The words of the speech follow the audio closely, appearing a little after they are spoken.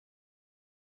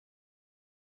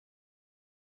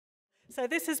So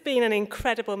this has been an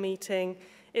incredible meeting.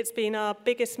 It's been our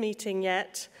biggest meeting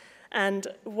yet, and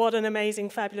what an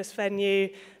amazing, fabulous venue.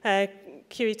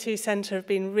 QE2 Centre have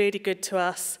been really good to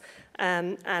us,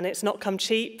 and it's not come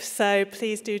cheap, so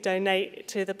please do donate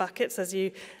to the buckets as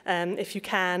you, if you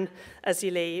can, as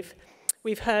you leave.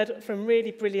 We've heard from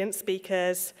really brilliant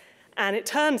speakers, and it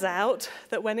turns out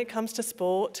that when it comes to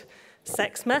sport,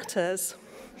 sex matters.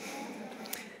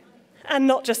 And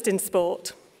not just in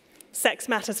sport. Sex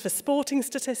matters for sporting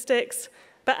statistics,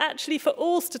 but actually for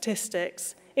all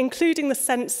statistics, including the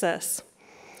census.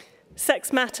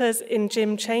 Sex matters in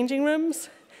gym changing rooms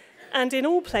and in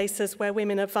all places where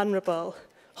women are vulnerable: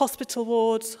 hospital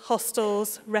wards,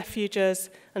 hostels, refuges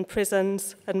and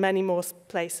prisons, and many more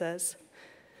places.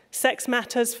 Sex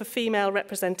matters for female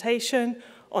representation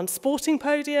on sporting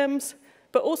podiums,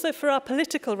 but also for our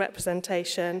political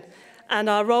representation and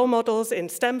our role models in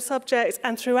STEM subjects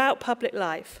and throughout public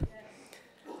life.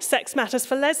 Sex matters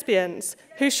for lesbians,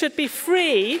 who should be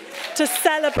free to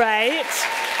celebrate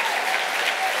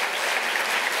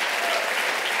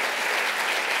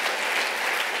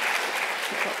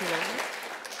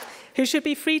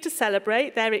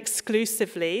their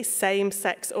exclusively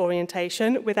same-sex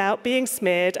orientation without being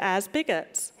smeared as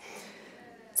bigots.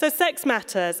 So sex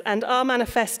matters, and our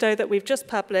manifesto that we've just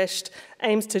published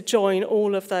aims to join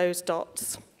all of those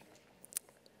dots.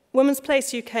 Women's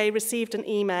Place UK received an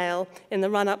email in the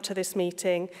run-up to this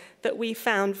meeting that we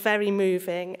found very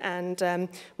moving, and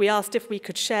we asked if we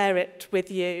could share it with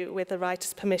you with the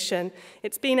writer's permission.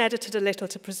 It's been edited a little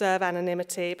to preserve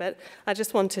anonymity, but I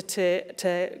just wanted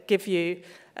to give you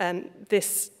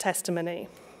this testimony.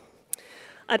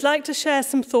 I'd like to share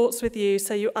some thoughts with you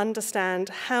so you understand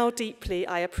how deeply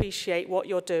I appreciate what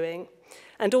you're doing.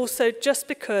 And also just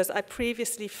because I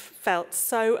previously felt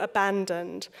so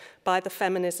abandoned by the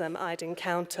feminism I'd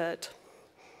encountered.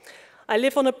 I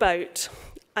live on a boat.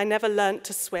 I never learnt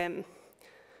to swim.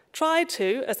 Tried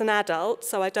to as an adult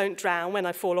so I don't drown when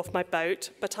I fall off my boat,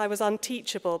 but I was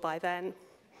unteachable by then.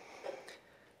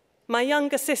 My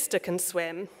younger sister can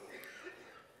swim.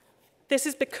 This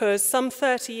is because some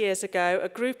 30 years ago, a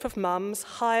group of mums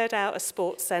hired out a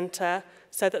sports centre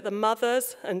so that the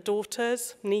mothers and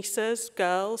daughters, nieces,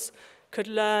 girls could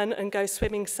learn and go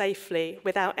swimming safely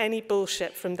without any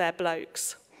bullshit from their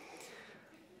blokes.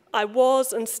 I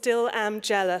was and still am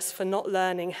jealous for not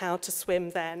learning how to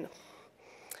swim then.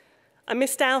 I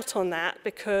missed out on that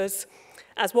because,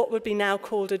 as what would be now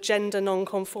called a gender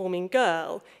non-conforming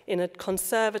girl in a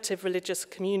conservative religious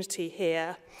community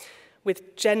here,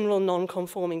 with general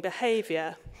non-conforming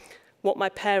behaviour, what my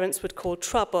parents would call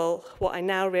trouble, what I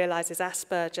now realise is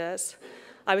Asperger's,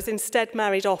 I was instead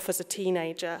married off as a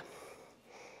teenager.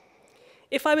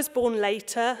 If I was born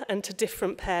later and to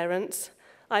different parents,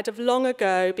 I'd have long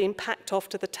ago been packed off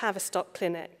to the Tavistock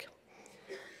Clinic.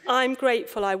 I'm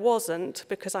grateful I wasn't,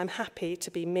 because I'm happy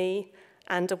to be me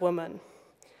and a woman.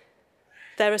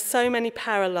 There are so many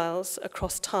parallels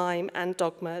across time and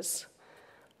dogmas.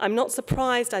 I'm not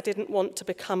surprised I didn't want to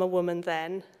become a woman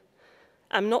then.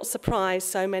 I'm not surprised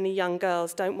so many young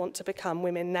girls don't want to become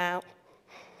women now.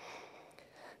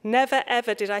 Never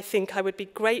ever did I think I would be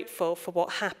grateful for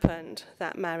what happened,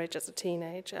 that marriage as a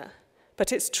teenager.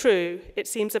 But it's true, it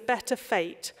seems a better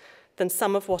fate than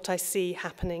some of what I see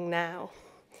happening now.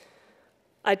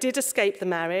 I did escape the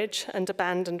marriage and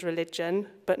abandoned religion,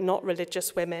 but not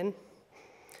religious women.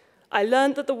 I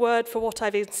learned that the word for what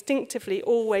I've instinctively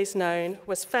always known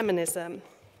was feminism.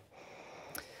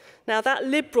 Now, that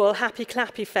liberal,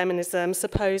 happy-clappy feminism,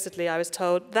 supposedly, I was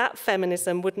told, that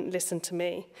feminism wouldn't listen to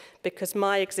me because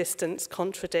my existence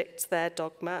contradicts their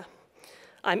dogma.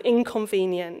 I'm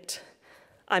inconvenient.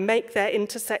 I make their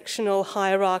intersectional,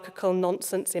 hierarchical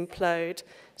nonsense implode,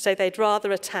 so they'd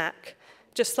rather attack,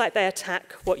 just like they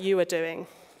attack what you are doing.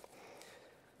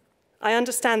 I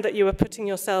understand that you are putting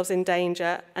yourselves in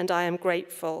danger, and I am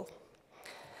grateful.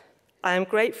 I am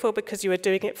grateful because you are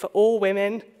doing it for all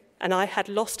women, and I had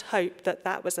lost hope that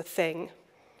that was a thing.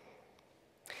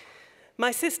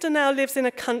 My sister now lives in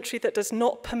a country that does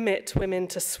not permit women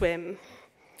to swim.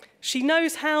 She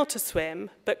knows how to swim,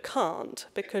 but can't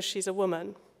because she's a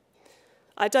woman.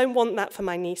 I don't want that for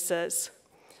my nieces.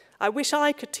 I wish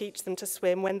I could teach them to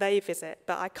swim when they visit,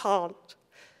 but I can't,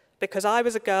 because I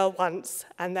was a girl once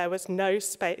and there was no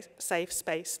safe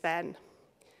space then.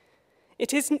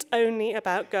 It isn't only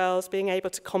about girls being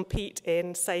able to compete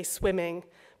in, say, swimming,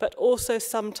 but also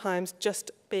sometimes just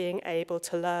being able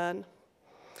to learn.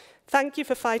 Thank you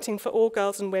for fighting for all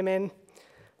girls and women.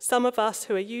 Some of us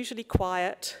who are usually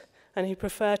quiet and who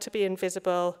prefer to be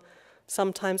invisible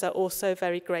sometimes are also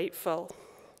very grateful.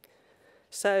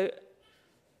 So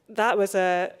that was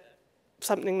a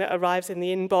something that arrives in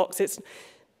the inbox. It's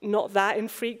not that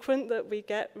infrequent that we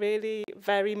get really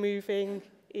very moving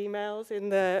emails in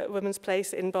the Women's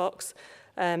Place inbox.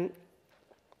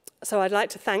 So I'd like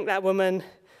to thank that woman,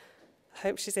 I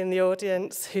hope she's in the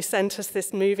audience, who sent us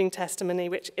this moving testimony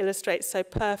which illustrates so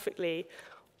perfectly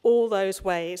all those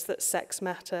ways that sex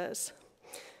matters.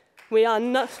 We are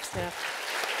not... Yeah.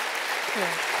 Yeah.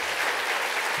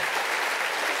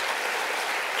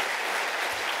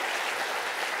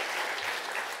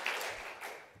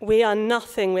 We are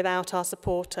nothing without our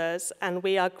supporters, and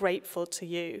we are grateful to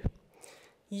you.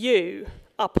 You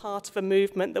are part of a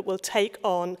movement that will take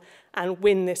on and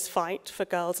win this fight for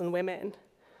girls and women.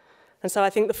 And so I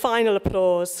think the final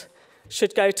applause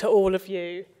should go to all of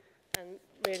you, and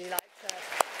really like